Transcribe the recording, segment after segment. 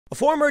A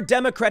former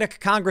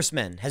Democratic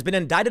congressman has been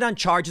indicted on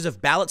charges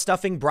of ballot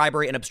stuffing,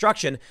 bribery, and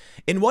obstruction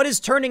in what is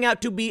turning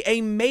out to be a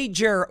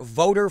major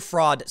voter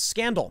fraud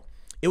scandal.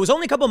 It was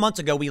only a couple months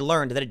ago we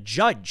learned that a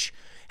judge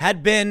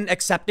had been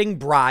accepting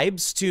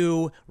bribes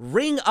to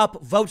ring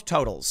up vote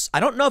totals. I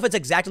don't know if it's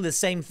exactly the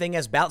same thing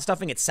as ballot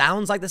stuffing. It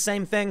sounds like the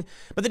same thing,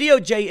 but the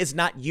DOJ is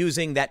not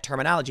using that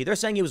terminology. They're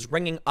saying he was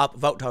ringing up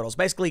vote totals,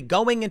 basically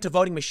going into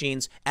voting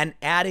machines and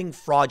adding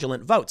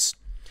fraudulent votes.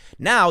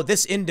 Now,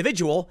 this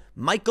individual,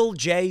 Michael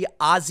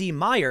Ozzie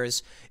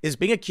Myers, is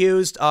being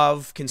accused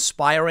of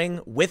conspiring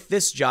with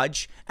this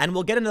judge, and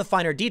we'll get into the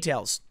finer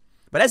details.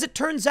 But as it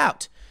turns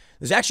out,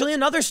 there's actually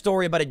another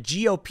story about a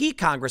GOP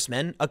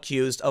congressman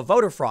accused of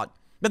voter fraud.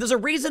 But there's a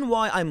reason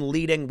why I'm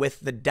leading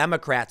with the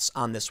Democrats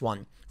on this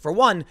one. For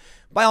one,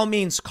 by all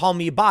means, call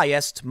me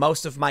biased.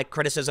 Most of my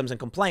criticisms and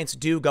complaints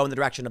do go in the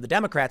direction of the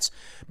Democrats,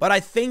 but I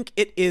think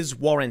it is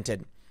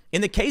warranted. In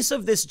the case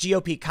of this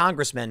GOP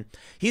congressman,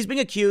 he's being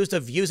accused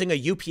of using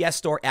a UPS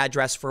store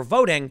address for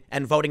voting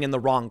and voting in the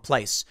wrong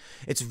place.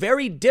 It's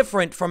very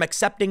different from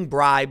accepting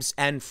bribes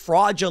and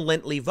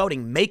fraudulently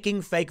voting,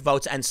 making fake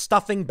votes and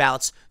stuffing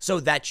ballots so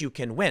that you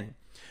can win.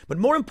 But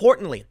more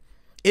importantly,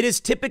 it is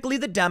typically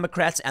the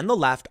Democrats and the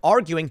left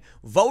arguing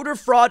voter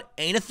fraud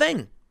ain't a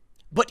thing.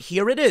 But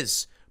here it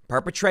is,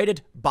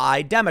 perpetrated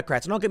by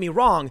Democrats. And don't get me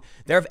wrong,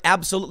 there have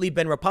absolutely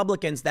been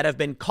Republicans that have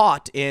been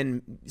caught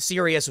in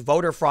serious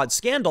voter fraud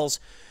scandals,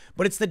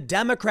 but it's the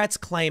Democrats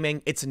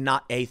claiming it's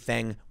not a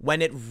thing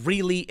when it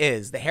really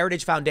is. The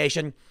Heritage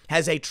Foundation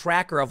has a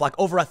tracker of like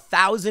over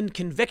 1,000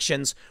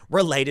 convictions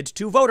related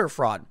to voter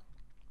fraud.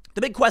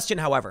 The big question,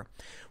 however,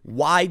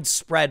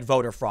 widespread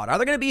voter fraud. Are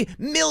there going to be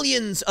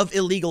millions of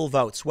illegal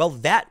votes? Well,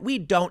 that we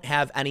don't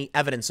have any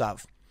evidence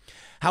of.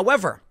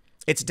 However,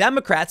 it's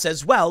Democrats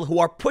as well who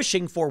are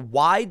pushing for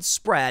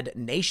widespread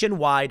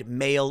nationwide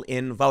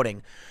mail-in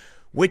voting,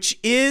 which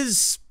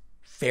is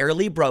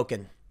fairly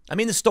broken. I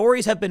mean, the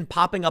stories have been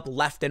popping up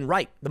left and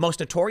right. The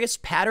most notorious,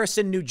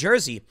 Paterson, New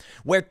Jersey,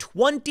 where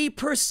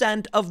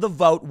 20% of the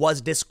vote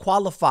was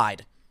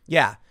disqualified.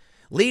 Yeah,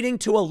 leading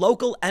to a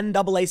local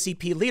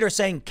NAACP leader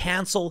saying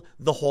cancel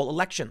the whole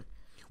election.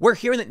 We're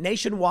hearing that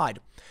nationwide,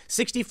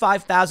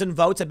 65,000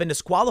 votes have been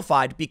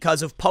disqualified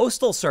because of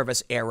postal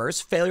service errors,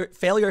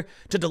 failure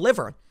to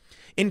deliver.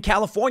 In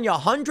California,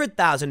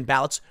 100,000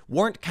 ballots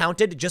weren't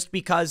counted just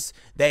because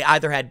they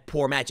either had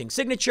poor matching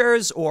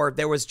signatures or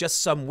there was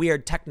just some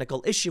weird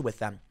technical issue with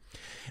them.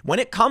 When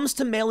it comes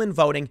to mail-in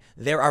voting,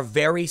 there are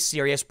very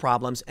serious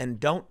problems, and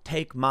don't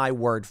take my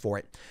word for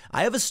it.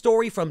 I have a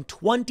story from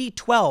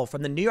 2012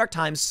 from the New York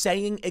Times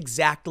saying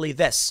exactly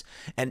this.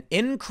 An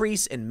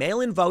increase in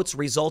mail-in votes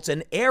results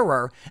in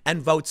error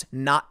and votes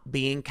not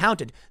being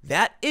counted.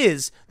 That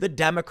is the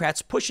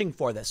Democrats pushing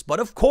for this. But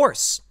of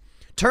course,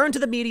 turn to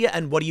the media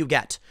and what do you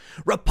get?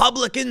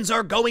 Republicans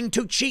are going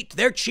to cheat.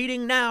 They're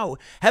cheating now.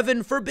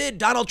 Heaven forbid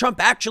Donald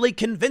Trump actually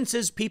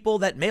convinces people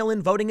that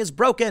mail-in voting is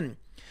broken.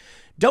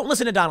 Don't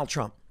listen to Donald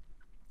Trump.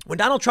 When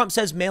Donald Trump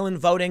says mail-in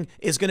voting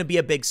is going to be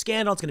a big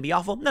scandal, it's going to be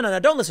awful. No,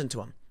 don't listen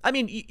to him. I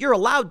mean, you're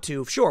allowed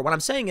to, sure. What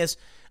I'm saying is,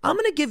 I'm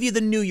going to give you the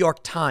New York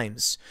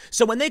Times.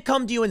 So when they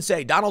come to you and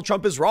say, Donald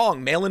Trump is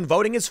wrong, mail-in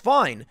voting is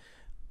fine.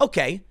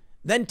 Okay,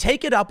 then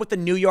take it up with the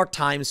New York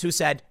Times who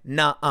said,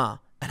 nah,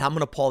 and I'm going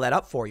to pull that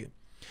up for you.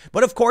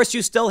 But of course,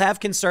 you still have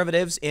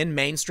conservatives in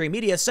mainstream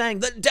media saying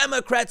the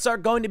Democrats are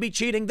going to be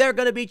cheating. They're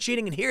going to be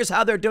cheating. And here's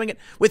how they're doing it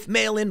with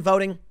mail-in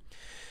voting.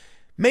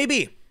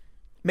 Maybe.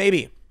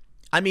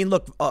 I mean,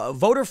 look,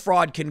 voter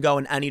fraud can go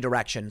in any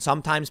direction.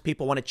 Sometimes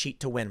people want to cheat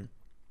to win.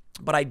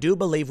 But I do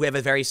believe we have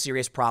a very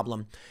serious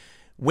problem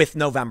with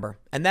November.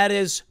 And that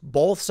is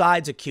both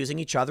sides accusing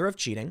each other of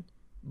cheating.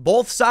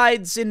 Both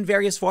sides in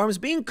various forms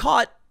being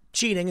caught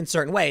cheating in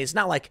certain ways.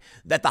 Not like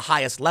at the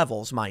highest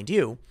levels, mind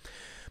you.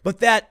 But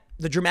that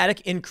the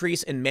dramatic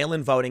increase in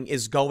mail-in voting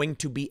is going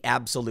to be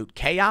absolute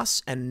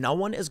chaos. And no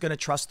one is going to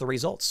trust the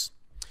results.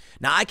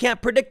 Now, I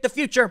can't predict the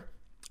future.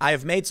 I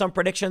have made some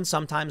predictions.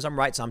 Sometimes I'm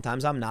right,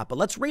 sometimes I'm not. But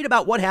let's read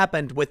about what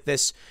happened with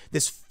this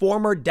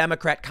former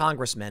Democrat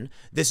congressman,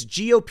 this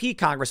GOP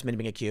congressman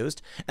being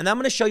accused. And I'm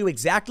going to show you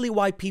exactly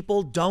why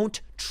people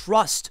don't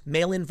trust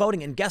mail-in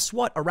voting. And guess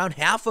what? Around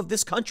half of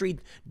this country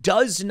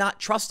does not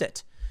trust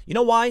it. You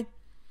know why?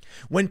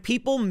 When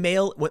people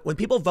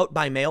vote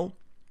by mail,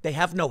 they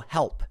have no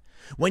help.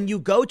 When you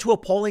go to a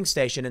polling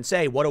station and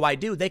say, what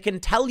do? They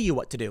can tell you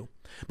what to do.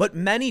 But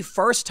many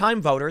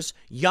first-time voters,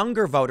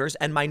 younger voters,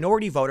 and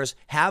minority voters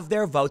have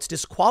their votes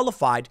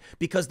disqualified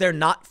because they're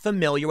not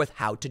familiar with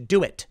how to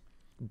do it.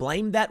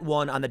 Blame that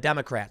one on the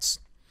Democrats.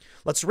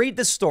 Let's read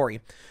this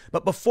story.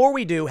 But before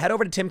we do, head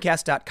over to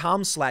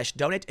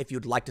timcast.com/donate if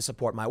you'd like to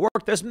support my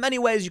work. There's many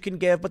ways you can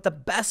give, but the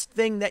best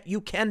thing that you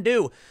can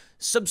do,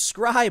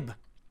 subscribe.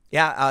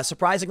 Yeah,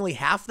 surprisingly,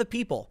 half the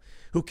people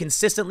who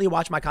consistently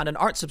watch my content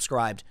aren't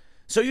subscribed.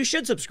 So you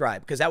should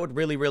subscribe because that would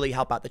really, really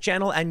help out the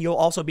channel. And you'll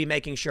also be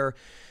making sure,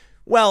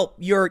 well,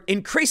 you're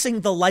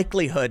increasing the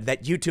likelihood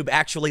that YouTube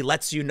actually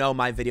lets you know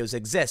my videos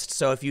exist.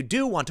 So if you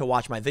do want to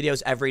watch my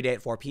videos every day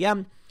at 4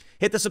 p.m.,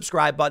 Hit the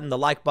subscribe button, the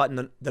like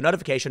button, the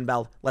notification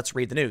bell. Let's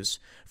read the news.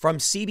 From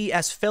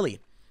CBS Philly,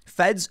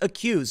 feds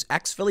accuse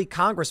ex-Philly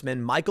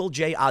Congressman Michael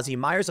Ozzie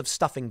Myers of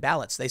stuffing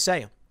ballots. They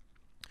say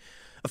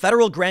a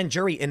federal grand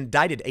jury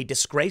indicted a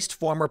disgraced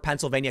former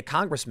Pennsylvania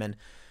congressman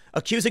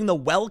accusing the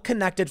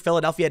well-connected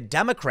Philadelphia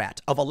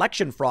Democrat of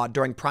election fraud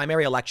during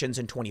primary elections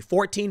in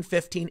 2014,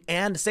 15,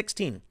 and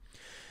 16.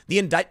 The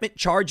indictment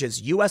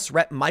charges U.S.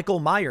 Rep. Michael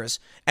Myers,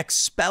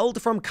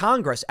 expelled from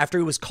Congress after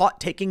he was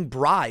caught taking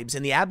bribes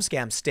in the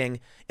abscam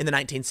sting in the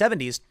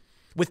 1970s,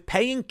 with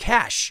paying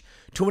cash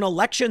to an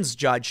elections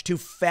judge to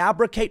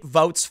fabricate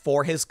votes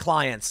for his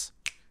clients.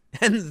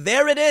 And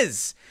there it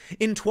is.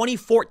 In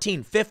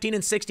 2014, 15,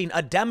 and 16,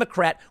 a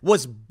Democrat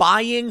was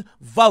buying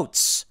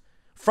votes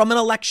from an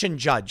election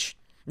judge.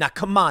 Now,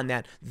 come on,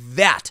 man.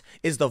 That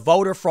is the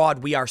voter fraud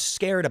we are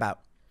scared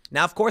about.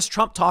 Now, of course,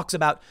 Trump talks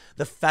about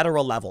the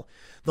federal level.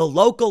 The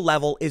local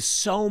level is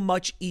so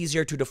much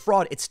easier to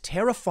defraud. It's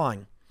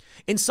terrifying.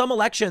 In some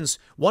elections,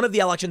 one of the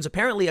elections,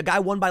 apparently a guy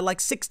won by like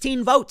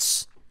 16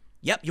 votes.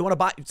 Yep, you want to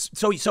buy.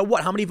 So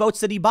what? How many votes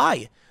did he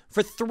buy?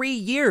 For 3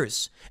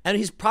 years. And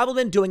he's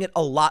probably been doing it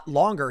a lot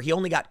longer. He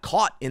only got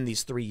caught in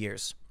these 3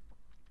 years.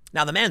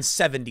 Now, the man's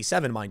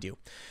 77, mind you.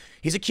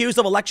 He's accused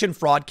of election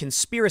fraud,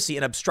 conspiracy,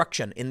 and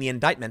obstruction in the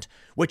indictment,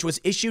 which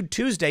was issued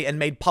Tuesday and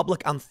made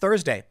public on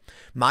Thursday.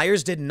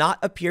 Myers did not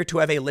appear to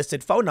have a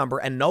listed phone number,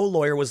 and no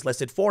lawyer was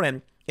listed for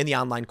him in the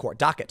online court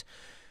docket.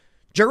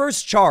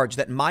 Jurors charge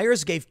that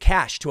Myers gave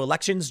cash to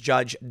elections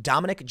judge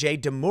Judge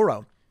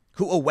Demuro,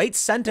 who awaits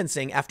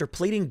sentencing after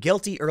pleading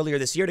guilty earlier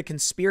this year to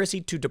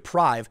conspiracy to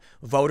deprive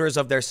voters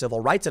of their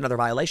civil rights and other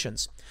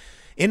violations.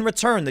 In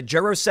return, the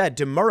juror said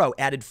Demuro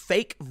added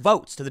fake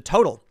votes to the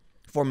total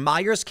for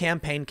Myers'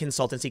 campaign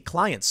consultancy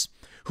clients,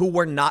 who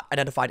were not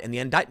identified in the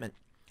indictment.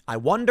 I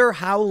wonder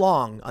how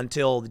long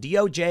until the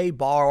DOJ,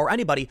 bar, or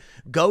anybody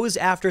goes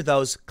after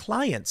those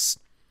clients,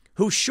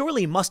 who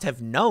surely must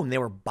have known they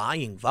were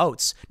buying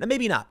votes. Now,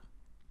 maybe not.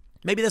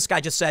 Maybe this guy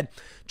just said,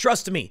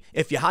 trust me,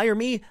 if you hire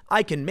me,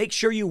 I can make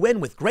sure you win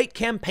with great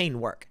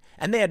campaign work.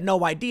 And they had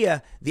no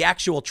idea the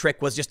actual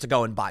trick was just to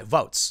go and buy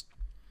votes.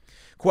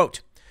 Quote,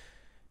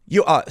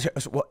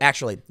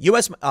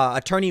 U.S.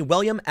 Attorney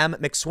William M.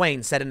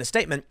 McSwain said in a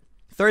statement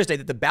Thursday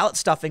that the ballot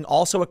stuffing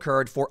also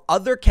occurred for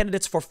other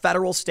candidates for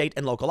federal, state,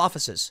 and local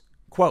offices.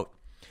 Quote,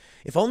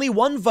 if only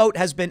one vote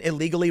has been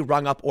illegally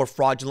rung up or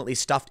fraudulently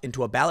stuffed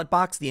into a ballot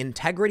box, the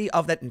integrity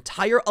of that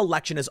entire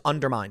election is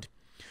undermined.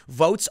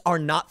 Votes are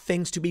not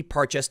things to be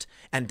purchased,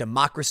 and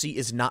democracy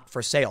is not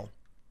for sale.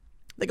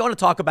 They go on to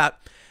talk about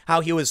how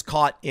he was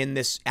caught in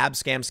this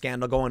abscam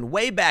scandal going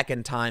way back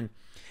in time,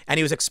 and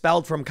he was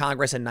expelled from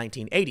Congress in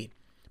 1980.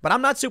 But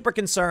I'm not super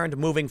concerned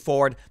moving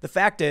forward. The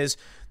fact is,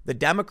 the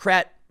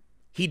Democrat,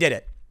 he did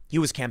it. He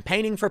was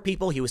campaigning for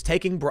people. He was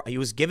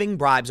giving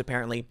bribes,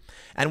 apparently.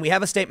 And we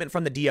have a statement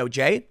from the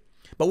DOJ.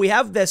 But we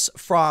have this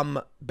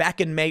from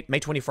back in May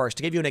 21st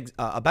to give you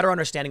a better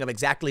understanding of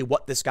exactly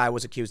what this guy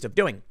was accused of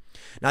doing.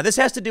 Now, this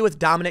has to do with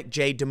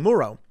Judge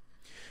Demuro,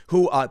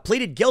 who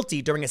pleaded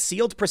guilty during a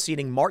sealed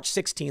proceeding March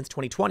 16th,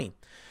 2020.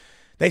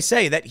 They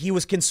say that he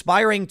was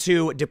conspiring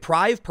to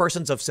deprive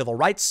persons of civil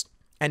rights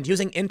and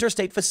using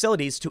interstate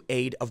facilities to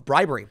aid of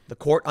bribery. The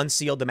court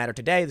unsealed the matter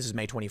today. This is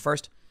May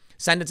 21st.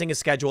 Sentencing is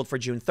scheduled for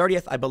June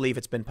 30th. I believe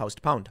it's been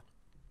postponed.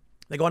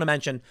 They go on to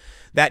mention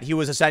that he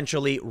was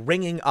essentially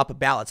ringing up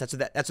ballots. That's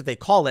what they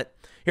call it.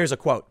 Here's a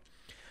quote.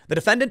 The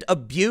defendant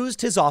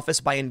abused his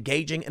office by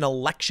engaging in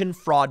election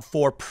fraud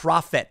for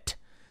profit,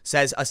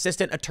 says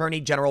Assistant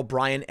Attorney General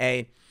Brian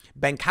A.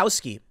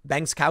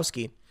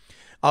 Bankowski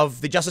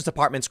of the Justice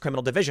Department's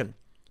Criminal Division.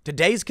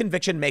 Today's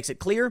conviction makes it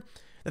clear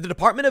that the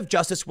Department of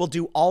Justice will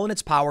do all in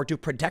its power to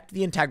protect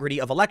the integrity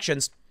of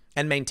elections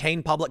and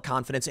maintain public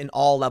confidence in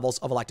all levels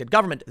of elected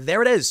government.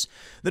 There it is.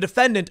 The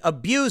defendant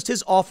abused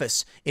his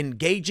office,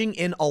 engaging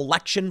in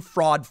election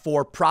fraud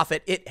for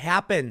profit. It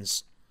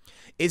happens.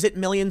 Is it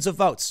millions of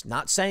votes?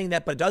 Not saying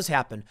that, but it does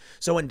happen.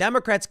 So when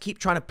Democrats keep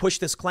trying to push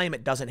this claim,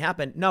 it doesn't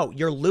happen. No,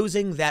 you're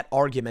losing that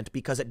argument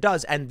because it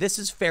does. And this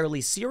is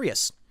fairly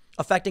serious,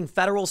 affecting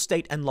federal,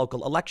 state, and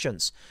local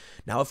elections.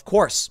 Now, of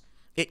course,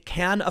 it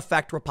can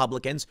affect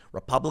Republicans.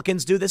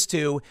 Republicans do this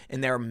too.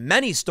 And there are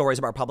many stories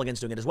about Republicans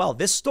doing it as well.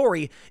 This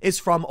story is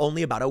from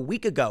only about a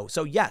week ago.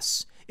 So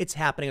yes, it's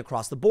happening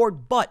across the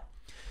board. But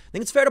I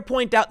think it's fair to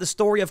point out the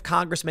story of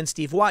Congressman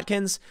Steve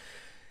Watkins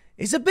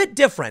is a bit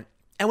different.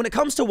 And when it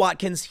comes to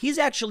Watkins, he's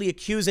actually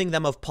accusing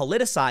them of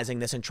politicizing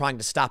this and trying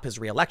to stop his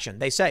reelection.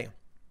 They say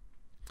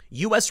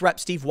U.S. Rep.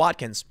 Steve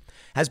Watkins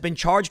has been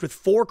charged with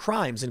 4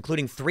 crimes,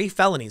 including 3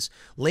 felonies,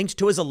 linked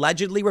to his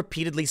allegedly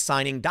repeatedly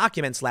signing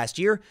documents last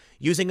year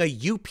using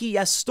a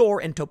UPS store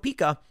in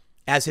Topeka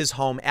as his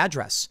home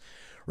address.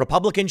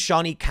 Republican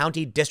Shawnee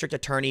County District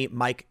Attorney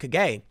Mike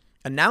Kagay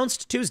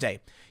announced Tuesday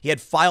he had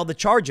filed the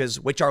charges,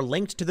 which are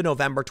linked to the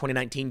November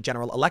 2019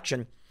 general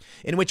election,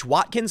 in which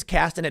Watkins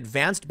cast an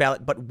advanced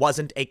ballot but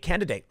wasn't a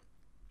candidate.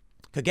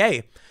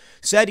 Kagay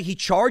said he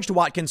charged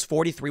Watkins,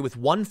 43, with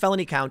one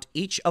felony count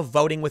each of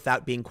voting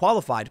without being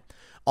qualified,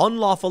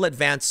 unlawful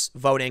advance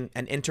voting,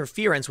 and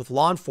interference with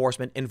law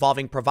enforcement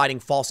involving providing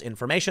false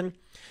information,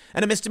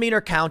 and a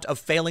misdemeanor count of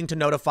failing to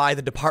notify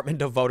the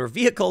Department of Motor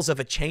Vehicles of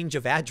a change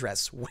of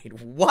address.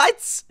 Wait,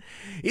 what?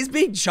 He's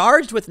being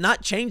charged with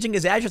not changing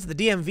his address at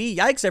the DMV.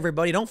 Yikes,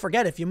 everybody. Don't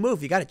forget, if you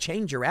move, you got to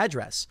change your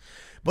address.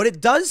 But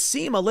it does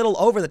seem a little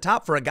over the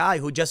top for a guy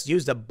who just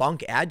used a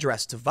bunk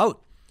address to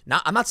vote.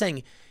 Now, I'm not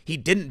saying he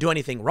didn't do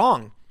anything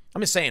wrong.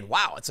 I'm just saying,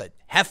 wow, it's a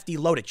hefty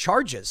load of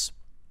charges.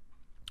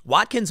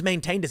 Watkins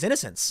maintained his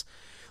innocence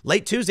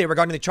late Tuesday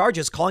regarding the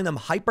charges, calling them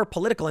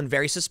hyper-political and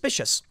very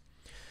suspicious.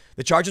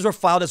 The charges were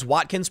filed as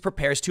Watkins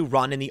prepares to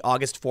run in the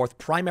August 4th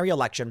primary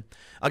election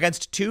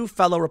against two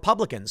fellow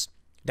Republicans,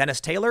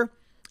 Dennis Taylor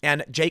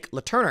and Jake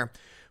LaTurner,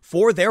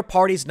 for their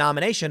party's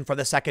nomination for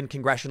the 2nd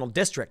Congressional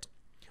District.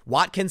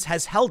 Watkins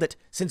has held it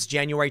since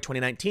January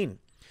 2019.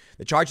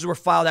 The charges were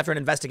filed after an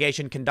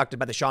investigation conducted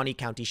by the Shawnee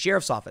County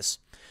Sheriff's Office.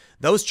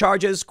 Those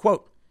charges,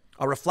 quote,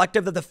 are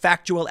reflective of the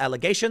factual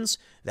allegations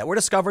that were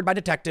discovered by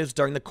detectives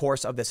during the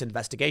course of this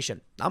investigation.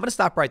 I'm going to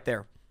stop right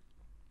there.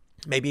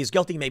 Maybe he's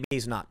guilty, maybe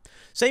he's not.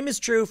 Same is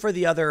true for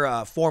the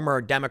other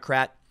former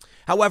Democrat.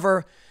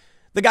 However,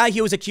 the guy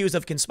he was accused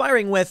of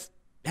conspiring with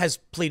has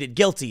pleaded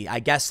guilty. I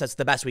guess that's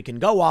the best we can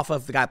go off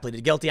of. The guy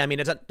pleaded guilty. I mean,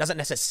 it doesn't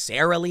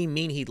necessarily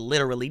mean he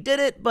literally did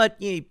it, but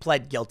he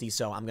pled guilty.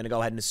 So I'm going to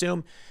go ahead and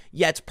assume,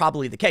 yeah, it's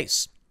probably the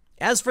case.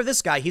 As for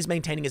this guy, he's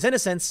maintaining his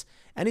innocence,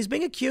 and he's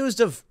being accused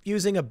of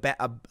using a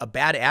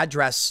bad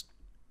address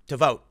to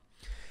vote.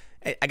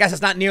 I guess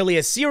it's not nearly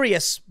as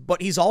serious,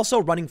 but he's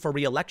also running for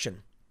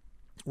re-election.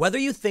 Whether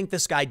you think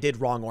this guy did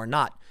wrong or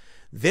not,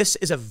 this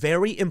is a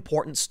very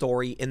important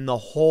story in the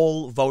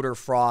whole voter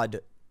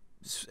fraud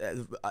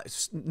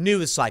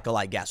news cycle,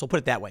 I guess. We'll put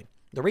it that way.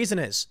 The reason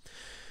is,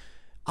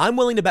 I'm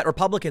willing to bet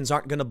Republicans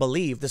aren't going to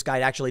believe this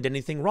guy actually did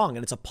anything wrong,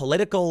 and it's a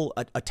political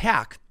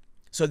attack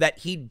so that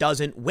he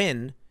doesn't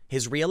win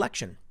his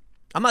re-election.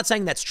 I'm not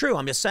saying that's true.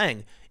 I'm just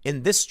saying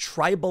in this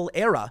tribal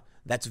era,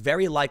 that's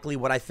very likely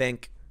what I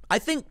think. I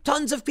think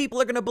tons of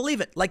people are going to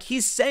believe it. Like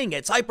he's saying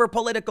it's hyper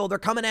political. They're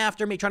coming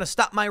after me, trying to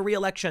stop my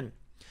re-election.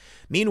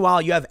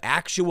 Meanwhile, you have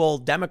actual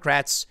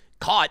Democrats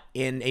caught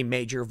in a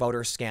major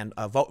voter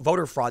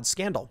fraud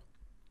scandal.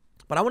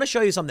 But I want to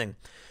show you something.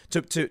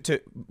 To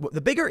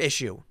the bigger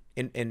issue,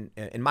 in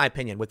my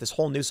opinion, with this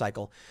whole news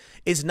cycle,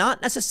 is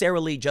not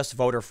necessarily just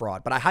voter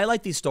fraud. But I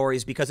highlight these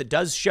stories because it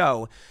does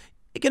show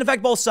it can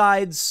affect both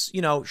sides.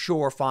 You know,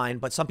 sure, fine,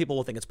 but some people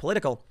will think it's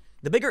political.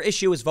 The bigger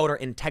issue is voter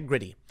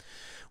integrity.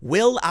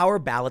 Will our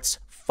ballots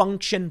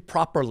function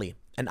properly?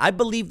 And I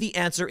believe the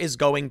answer is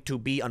going to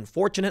be,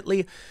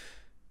 unfortunately,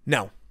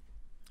 no.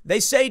 They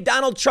say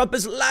Donald Trump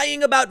is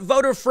lying about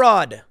voter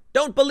fraud.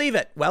 Don't believe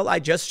it. Well, I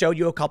just showed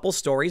you a couple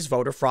stories.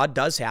 Voter fraud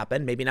does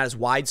happen, maybe not as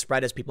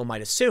widespread as people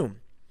might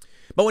assume.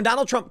 But when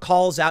Donald Trump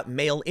calls out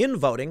mail-in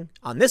voting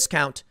on this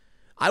count,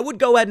 I would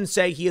go ahead and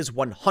say he is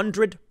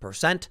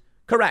 100%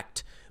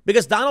 correct.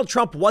 Because Donald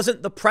Trump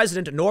wasn't the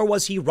president, nor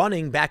was he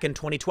running back in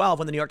 2012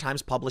 when the New York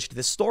Times published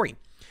this story.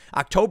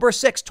 October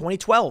 6,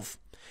 2012.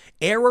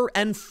 Error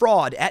and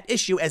fraud at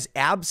issue as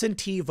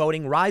absentee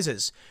voting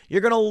rises. You're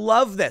going to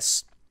love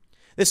this.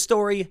 This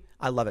story,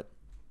 I love it.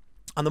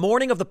 On the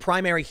morning of the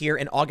primary here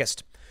in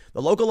August,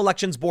 the local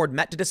elections board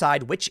met to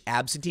decide which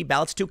absentee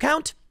ballots to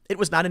count. It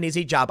was not an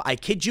easy job. I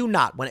kid you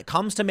not. When it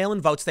comes to mail-in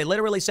votes, they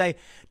literally say,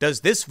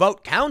 does this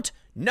vote count?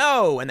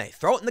 No. And they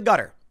throw it in the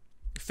gutter.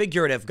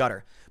 Figurative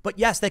gutter. But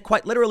yes, they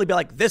quite literally be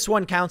like, this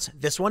one counts,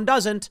 this one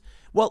doesn't.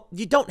 Well,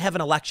 you don't have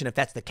an election if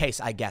that's the case,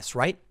 I guess,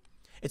 right?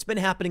 It's been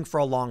happening for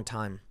a long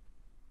time.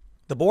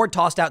 The board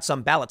tossed out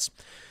some ballots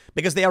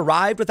because they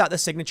arrived without the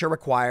signature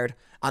required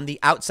on the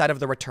outside of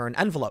the return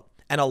envelope.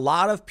 And a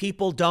lot of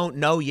people don't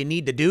know you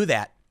need to do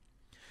that.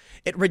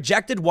 It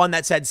rejected one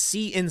that said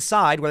see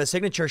inside where the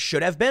signature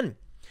should have been.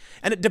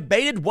 And it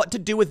debated what to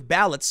do with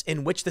ballots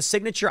in which the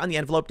signature on the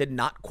envelope did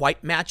not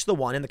quite match the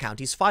one in the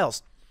county's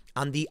files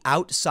on the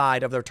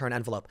outside of the return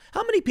envelope.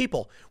 How many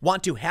people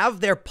want to have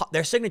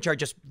their signature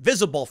just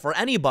visible for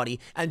anybody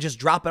and just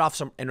drop it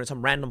off in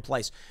some random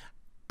place?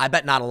 I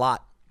bet not a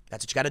lot.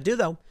 That's what you got to do,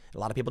 though. A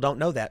lot of people don't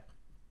know that.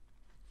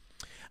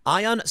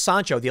 Ion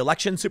Sancho, the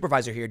election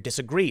supervisor here,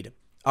 disagreed.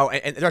 Oh,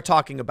 and they're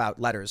talking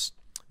about letters.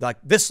 They're like,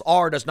 this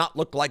R does not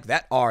look like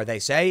that R, they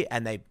say,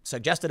 and they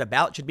suggested a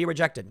ballot should be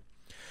rejected.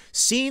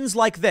 Scenes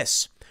like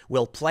this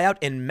will play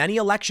out in many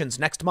elections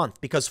next month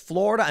because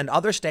Florida and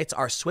other states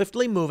are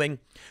swiftly moving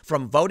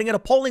from voting at a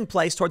polling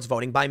place towards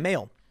voting by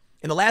mail.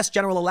 In the last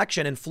general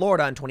election in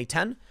Florida in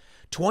 2010,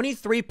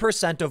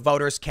 23% of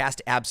voters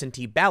cast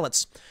absentee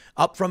ballots,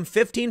 up from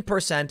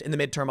 15% in the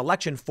midterm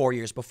election 4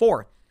 years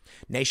before.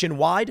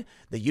 Nationwide,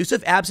 the use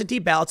of absentee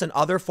ballots and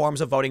other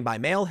forms of voting by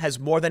mail has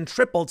more than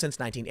tripled since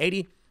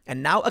 1980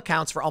 and now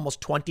accounts for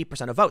almost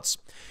 20% of votes.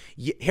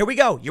 Here we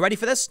go. You ready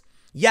for this?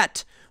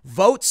 Yet,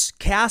 votes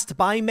cast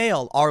by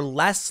mail are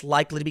less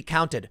likely to be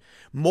counted,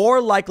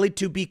 more likely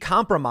to be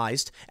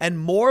compromised, and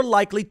more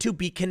likely to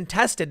be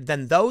contested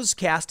than those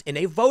cast in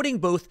a voting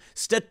booth,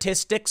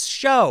 statistics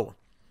show.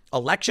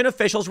 Election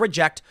officials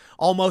reject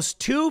almost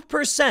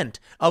 2%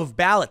 of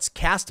ballots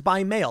cast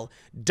by mail,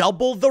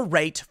 double the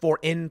rate for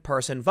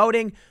in-person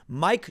voting.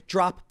 Mic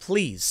drop,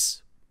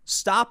 please.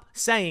 Stop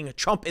saying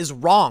Trump is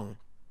wrong.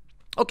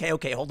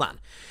 Okay, hold on.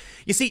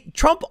 You see,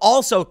 Trump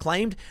also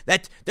claimed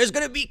that there's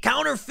going to be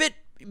counterfeit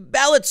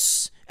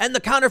ballots and the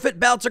counterfeit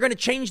ballots are going to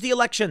change the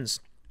elections.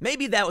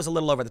 Maybe that was a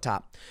little over the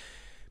top.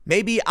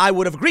 Maybe I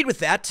would have agreed with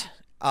that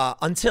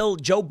until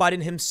Joe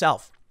Biden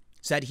himself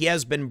said he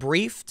has been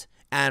briefed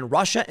and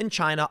Russia and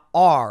China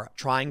are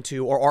trying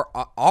to or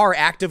are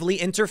actively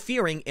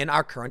interfering in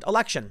our current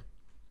election.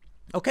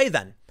 Okay,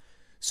 then.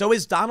 So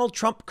is Donald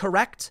Trump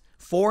correct?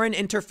 Foreign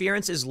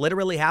interference is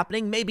literally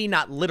happening. Maybe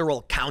not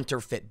literal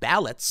counterfeit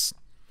ballots.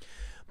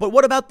 But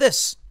what about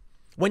this?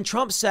 When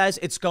Trump says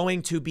it's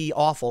going to be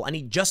awful, and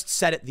he just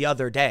said it the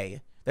other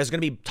day, there's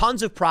going to be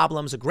tons of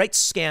problems, a great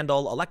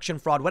scandal, election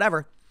fraud,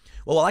 whatever.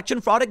 Well, election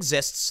fraud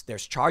exists.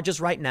 There's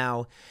charges right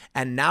now.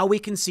 And now we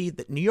can see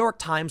that New York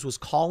Times was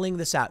calling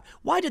this out.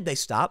 Why did they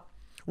stop?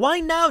 Why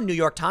now, New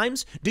York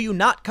Times? Do you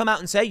not come out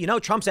and say,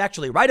 Trump's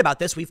actually right about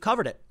this. We've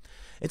covered it.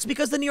 It's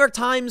because the New York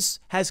Times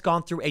has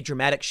gone through a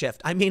dramatic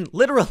shift. I mean,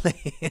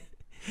 literally,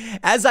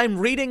 as I'm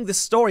reading this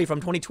story from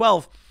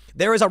 2012,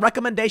 there is a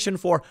recommendation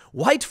for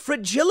white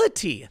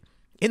fragility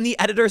in the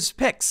editor's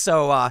picks.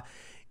 So,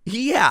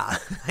 yeah,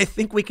 I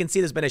think we can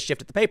see there's been a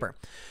shift at the paper.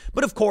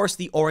 But of course,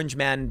 the orange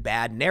man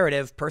bad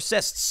narrative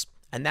persists.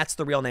 And that's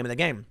the real name of the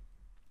game.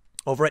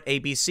 Over at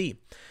ABC,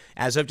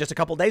 as of just a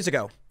couple days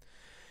ago,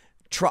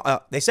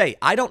 they say,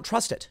 I don't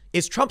trust it.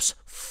 Is Trump's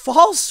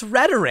false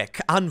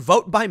rhetoric on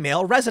vote by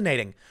mail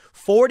resonating?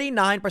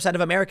 49% of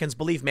Americans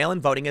believe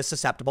mail-in voting is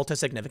susceptible to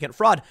significant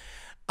fraud.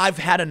 I've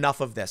had enough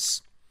of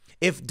this.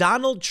 If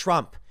Donald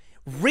Trump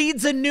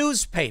reads a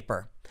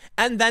newspaper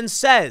and then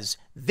says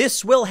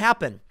this will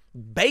happen,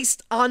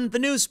 based on the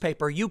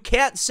newspaper, you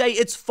can't say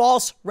it's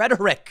false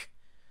rhetoric.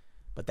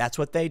 But that's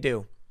what they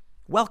do.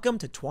 Welcome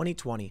to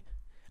 2020.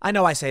 I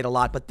know I say it a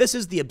lot, but this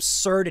is the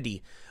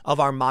absurdity of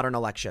our modern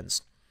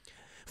elections.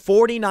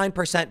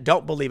 49%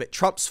 don't believe it.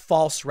 Trump's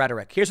false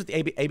rhetoric. Here's what the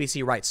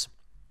ABC writes.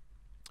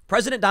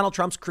 President Donald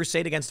Trump's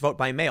crusade against vote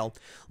by mail,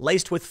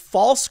 laced with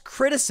false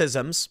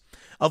criticisms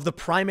of the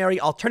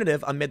primary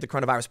alternative amid the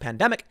coronavirus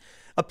pandemic,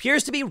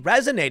 appears to be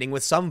resonating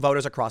with some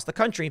voters across the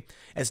country,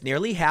 as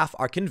nearly half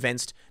are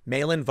convinced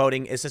mail-in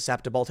voting is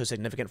susceptible to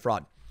significant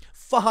fraud.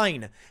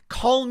 Fine.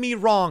 Call me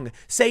wrong.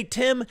 Say,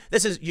 Tim,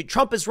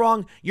 Trump is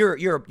wrong.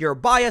 You're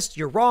biased.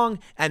 You're wrong.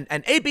 And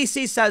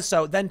ABC says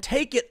so. Then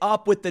take it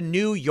up with the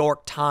New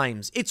York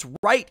Times. It's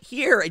right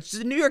here. It's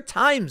the New York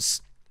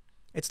Times.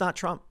 It's not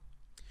Trump.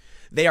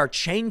 They are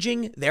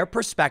changing their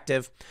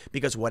perspective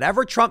because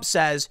whatever Trump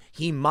says,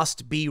 he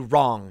must be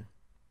wrong.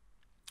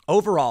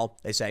 Overall,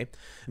 they say,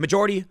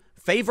 majority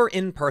favor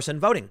in-person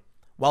voting,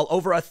 while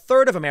over a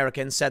third of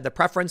Americans said the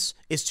preference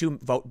is to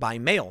vote by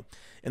mail.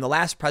 In the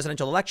last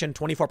presidential election,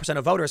 24%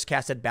 of voters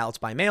casted ballots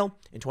by mail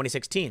in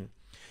 2016.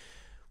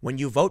 When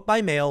you vote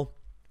by mail,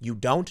 you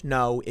don't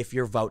know if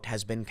your vote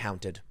has been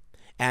counted.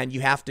 And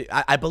you have to,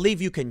 I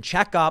believe you can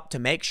check up to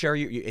make sure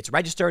it's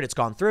registered, it's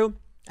gone through.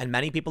 And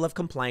many people have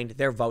complained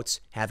their votes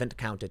haven't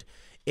counted.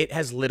 It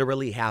has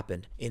literally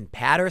happened in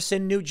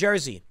Patterson, New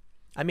Jersey.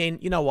 I mean,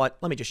 you know what?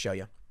 Let me just show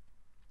you.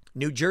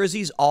 New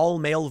Jersey's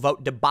all-mail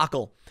vote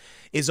debacle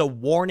is a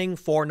warning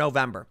for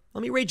November.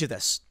 Let me read you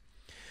this.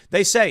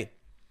 They say,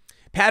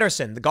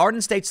 Patterson, the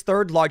Garden State's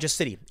third largest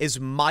city, is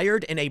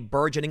mired in a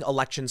burgeoning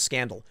election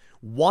scandal.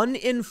 1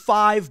 in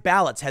 5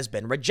 ballots has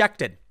been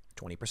rejected,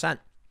 20%.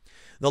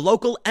 The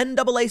local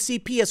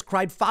NAACP has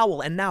cried foul,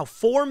 and now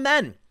 4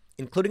 men,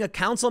 including a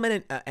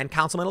councilman and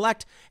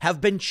councilman-elect, have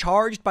been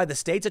charged by the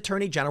state's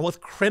attorney general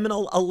with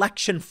criminal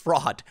election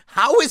fraud.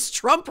 How is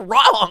Trump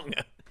wrong?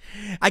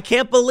 I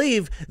can't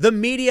believe the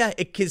media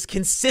is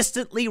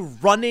consistently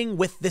running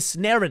with this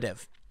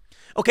narrative.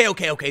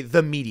 Okay,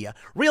 the media.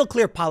 Real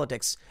Clear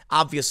Politics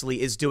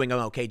obviously is doing an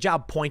okay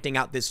job pointing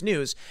out this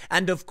news.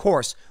 And of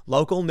course,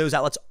 local news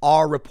outlets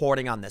are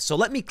reporting on this. So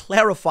let me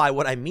clarify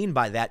what I mean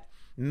by that.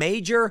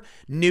 Major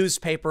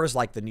newspapers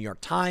like the New York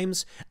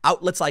Times,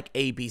 outlets like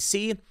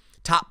ABC,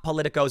 top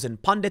politicos and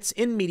pundits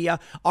in media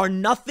are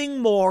nothing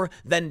more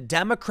than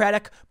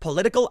Democratic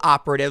political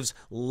operatives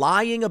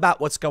lying about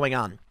what's going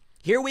on.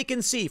 Here we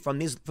can see from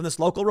this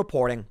local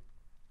reporting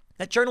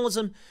that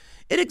journalism,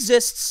 it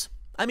exists.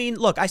 I mean,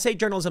 look, I say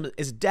journalism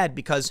is dead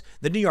because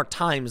the New York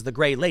Times, the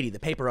gray lady, the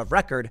paper of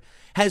record,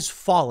 has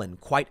fallen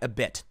quite a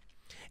bit.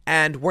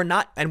 And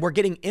we're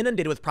getting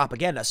inundated with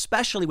propaganda,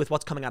 especially with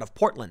what's coming out of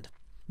Portland.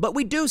 But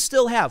we do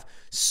still have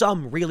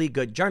some really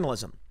good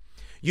journalism.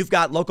 You've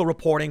got local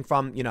reporting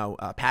from,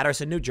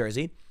 Patterson, New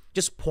Jersey,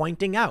 just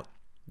pointing out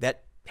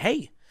that,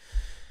 hey,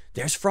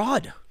 there's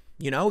fraud.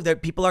 That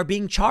people are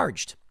being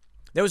charged.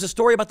 There was a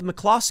story about the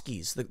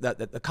McCloskeys,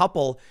 the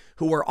couple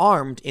who were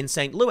armed in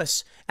St.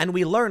 Louis, and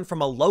we learned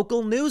from a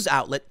local news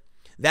outlet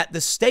that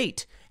the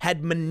state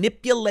had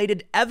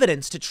manipulated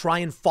evidence to try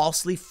and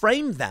falsely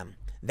frame them.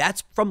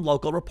 That's from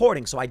local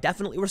reporting, so I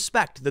definitely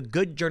respect the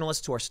good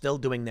journalists who are still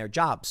doing their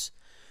jobs.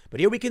 But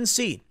here we can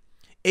see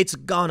It's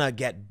gonna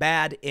get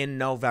bad in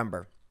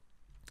November.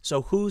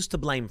 So who's to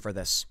blame for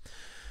this?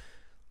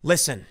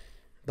 Listen,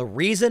 the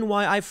reason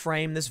why I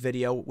frame this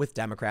video with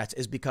Democrats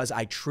is because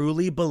I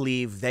truly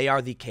believe they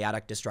are the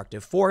chaotic,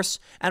 destructive force,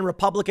 and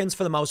Republicans,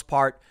 for the most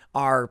part,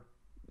 are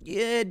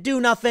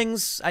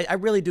do-nothings. I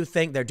really do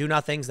think they're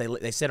do-nothings.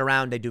 They sit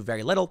around, they do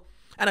very little.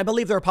 And I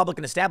believe the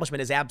Republican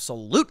establishment is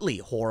absolutely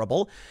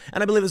horrible.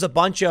 And I believe there's a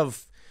bunch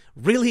of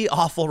really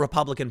awful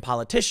Republican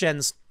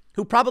politicians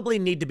who probably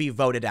need to be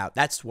voted out.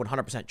 That's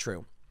 100%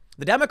 true.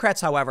 The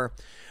Democrats, however,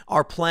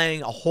 are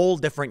playing a whole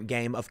different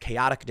game of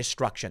chaotic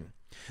destruction.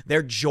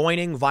 They're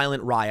joining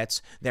violent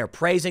riots. They're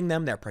praising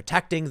them. They're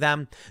protecting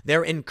them.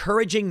 They're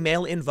encouraging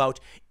mail-in vote,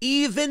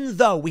 even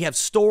though we have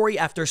story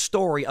after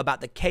story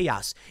about the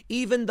chaos.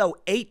 Even though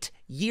 8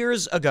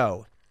 years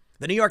ago,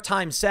 the New York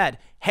Times said,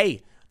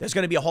 hey, there's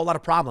going to be a whole lot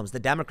of problems. The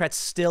Democrats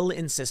still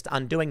insist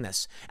on doing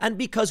this. And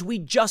because we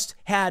just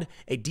had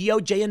a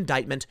DOJ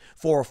indictment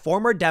for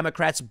former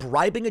Democrats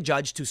bribing a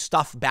judge to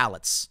stuff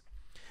ballots,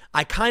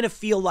 I kind of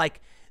feel like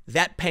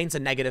that paints a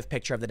negative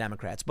picture of the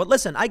Democrats. But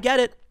listen, I get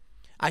it.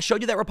 I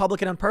showed you that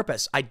Republican on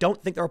purpose. I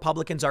don't think the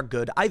Republicans are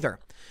good either.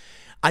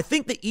 I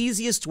think the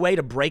easiest way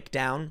to break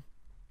down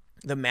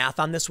the math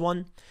on this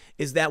one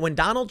is that when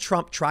Donald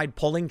Trump tried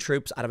pulling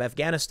troops out of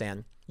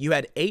Afghanistan, you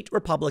had 8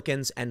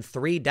 Republicans and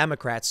 3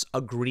 Democrats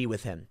agree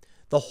with him.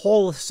 The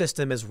whole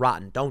system is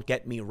rotten. Don't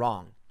get me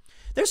wrong.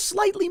 There's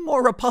slightly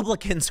more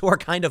Republicans who are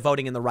kind of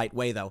voting in the right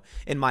way, though,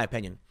 in my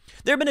opinion.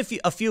 There have been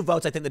a few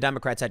votes I think the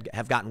Democrats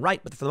have gotten right,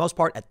 but for the most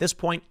part, at this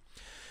point,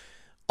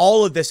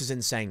 all of this is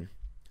insane.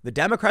 The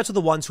Democrats are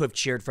the ones who have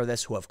cheered for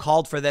this, who have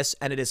called for this,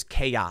 and it is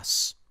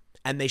chaos.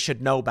 And they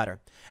should know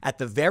better. At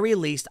the very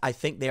least, I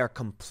think they are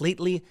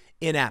completely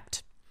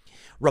inept.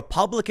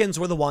 Republicans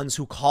were the ones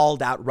who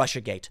called out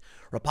Russiagate.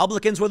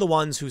 Republicans were the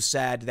ones who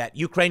said that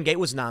Ukrainegate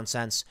was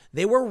nonsense.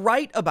 They were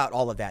right about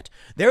all of that.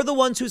 They're the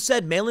ones who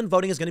said mail-in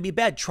voting is going to be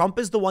bad. Trump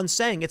is the one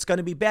saying it's going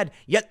to be bad,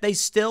 yet they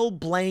still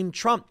blame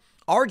Trump,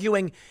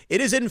 arguing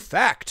it is in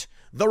fact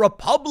the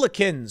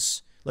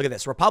Republicans. Look at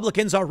this.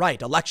 Republicans are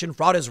right. Election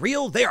fraud is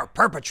real. They are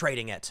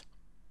perpetrating it.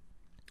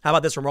 How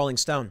about this from Rolling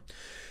Stone?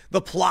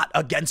 The plot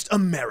against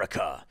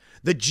America.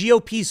 The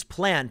GOP's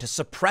plan to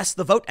suppress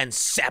the vote and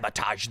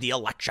sabotage the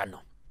election.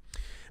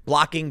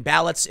 Blocking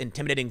ballots,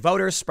 intimidating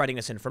voters, spreading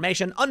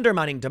misinformation,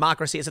 undermining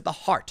democracy is at the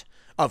heart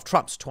of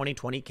Trump's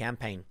 2020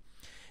 campaign.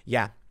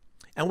 Yeah.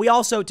 And we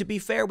also, to be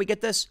fair, we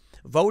get this.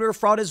 Voter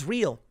fraud is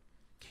real.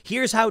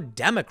 Here's how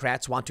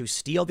Democrats want to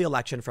steal the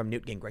election from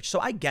Newt Gingrich. So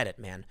I get it,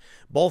 man.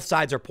 Both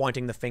sides are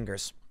pointing the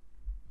fingers.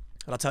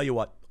 But I'll tell you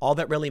what, all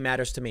that really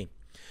matters to me.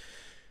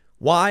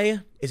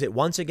 Why is it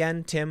once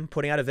again Tim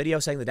putting out a video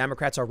saying the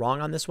Democrats are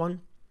wrong on this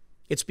one?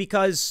 It's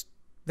because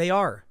they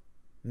are.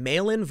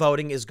 Mail-in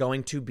voting is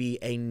going to be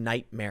a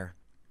nightmare,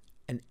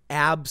 an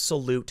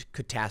absolute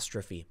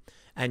catastrophe.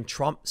 And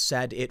Trump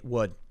said it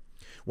would.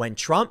 When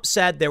Trump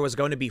said there was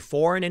going to be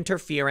foreign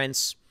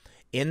interference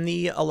in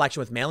the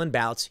election with mail-in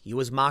ballots, he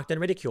was mocked and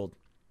ridiculed.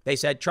 They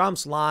said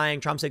Trump's lying,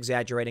 Trump's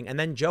exaggerating. And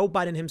then Joe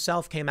Biden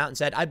himself came out and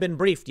said, I've been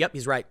briefed. Yep,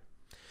 he's right.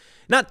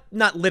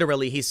 Not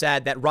literally. He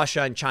said that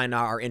Russia and China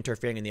are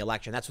interfering in the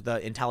election. That's what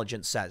the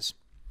intelligence says.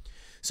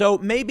 So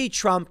maybe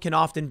Trump can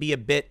often be a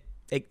bit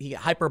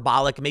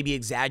hyperbolic, maybe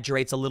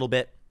exaggerates a little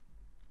bit.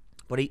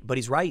 But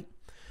he's right.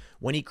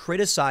 When he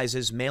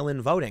criticizes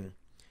mail-in voting,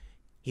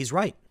 he's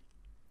right.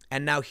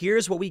 And now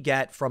here's what we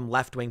get from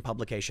left-wing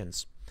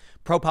publications.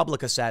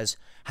 ProPublica says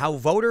how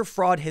voter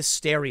fraud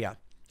hysteria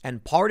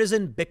and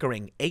partisan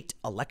bickering ate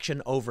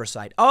election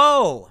oversight.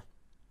 Oh,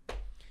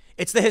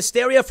 it's the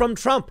hysteria from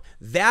Trump.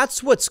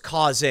 That's what's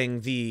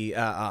causing the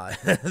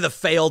the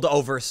failed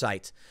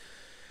oversight.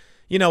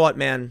 You know what,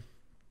 man?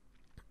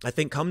 I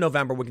think come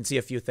November, we can see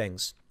a few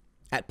things.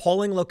 At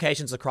polling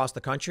locations across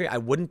the country, I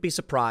wouldn't be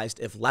surprised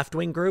if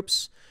left-wing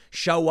groups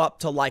show up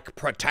to like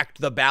protect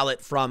the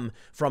ballot from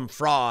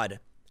fraud,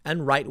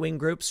 and right-wing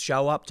groups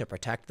show up to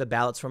protect the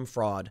ballots from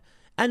fraud,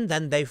 and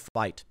then they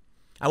fight.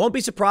 I won't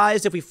be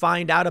surprised if we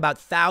find out about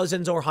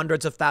thousands or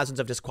hundreds of thousands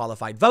of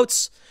disqualified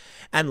votes.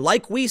 And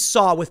like we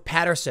saw with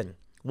Patterson,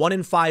 1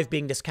 in 5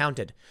 being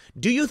discounted.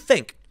 Do you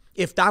think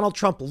if Donald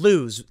Trump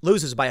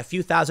loses by a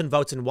few thousand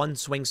votes in one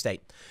swing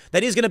state,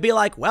 that he's going to be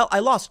like, well, I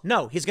lost?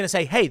 No, he's going to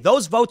say, hey,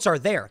 those votes are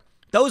there.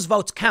 Those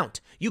votes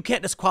count. You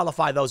can't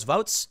disqualify those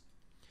votes.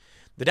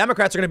 The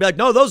Democrats are going to be like,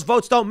 no, those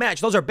votes don't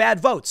match. Those are bad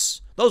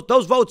votes.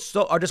 Those votes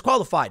are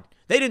disqualified.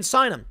 They didn't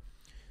sign them.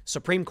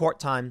 Supreme Court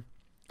time.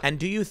 And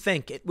do you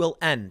think it will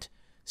end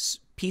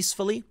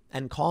peacefully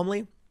and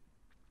calmly?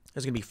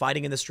 There's going to be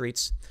fighting in the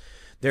streets.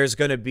 There's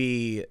going to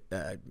be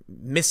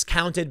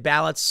miscounted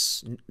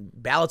ballots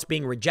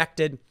being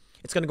rejected.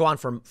 It's going to go on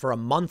for a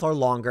month or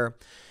longer.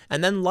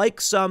 And then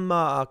like some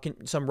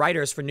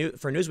writers for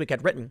Newsweek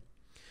had written,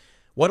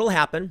 what'll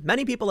happen,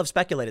 many people have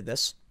speculated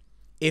this,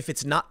 if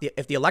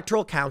the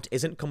electoral count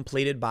isn't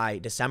completed by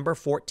December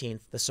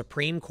 14th, the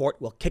Supreme Court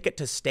will kick it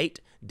to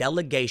state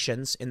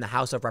delegations in the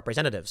House of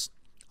Representatives,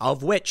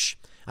 of which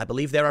I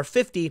believe there are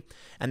 50,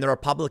 and the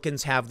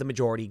Republicans have the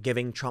majority,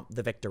 giving Trump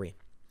the victory.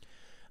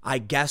 I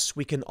guess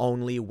we can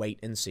only wait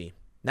and see.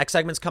 Next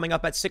segment's coming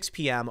up at 6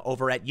 p.m.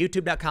 over at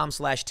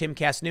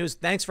youtube.com/TimCastNews.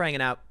 Thanks for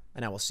hanging out,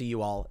 and I will see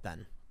you all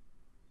then.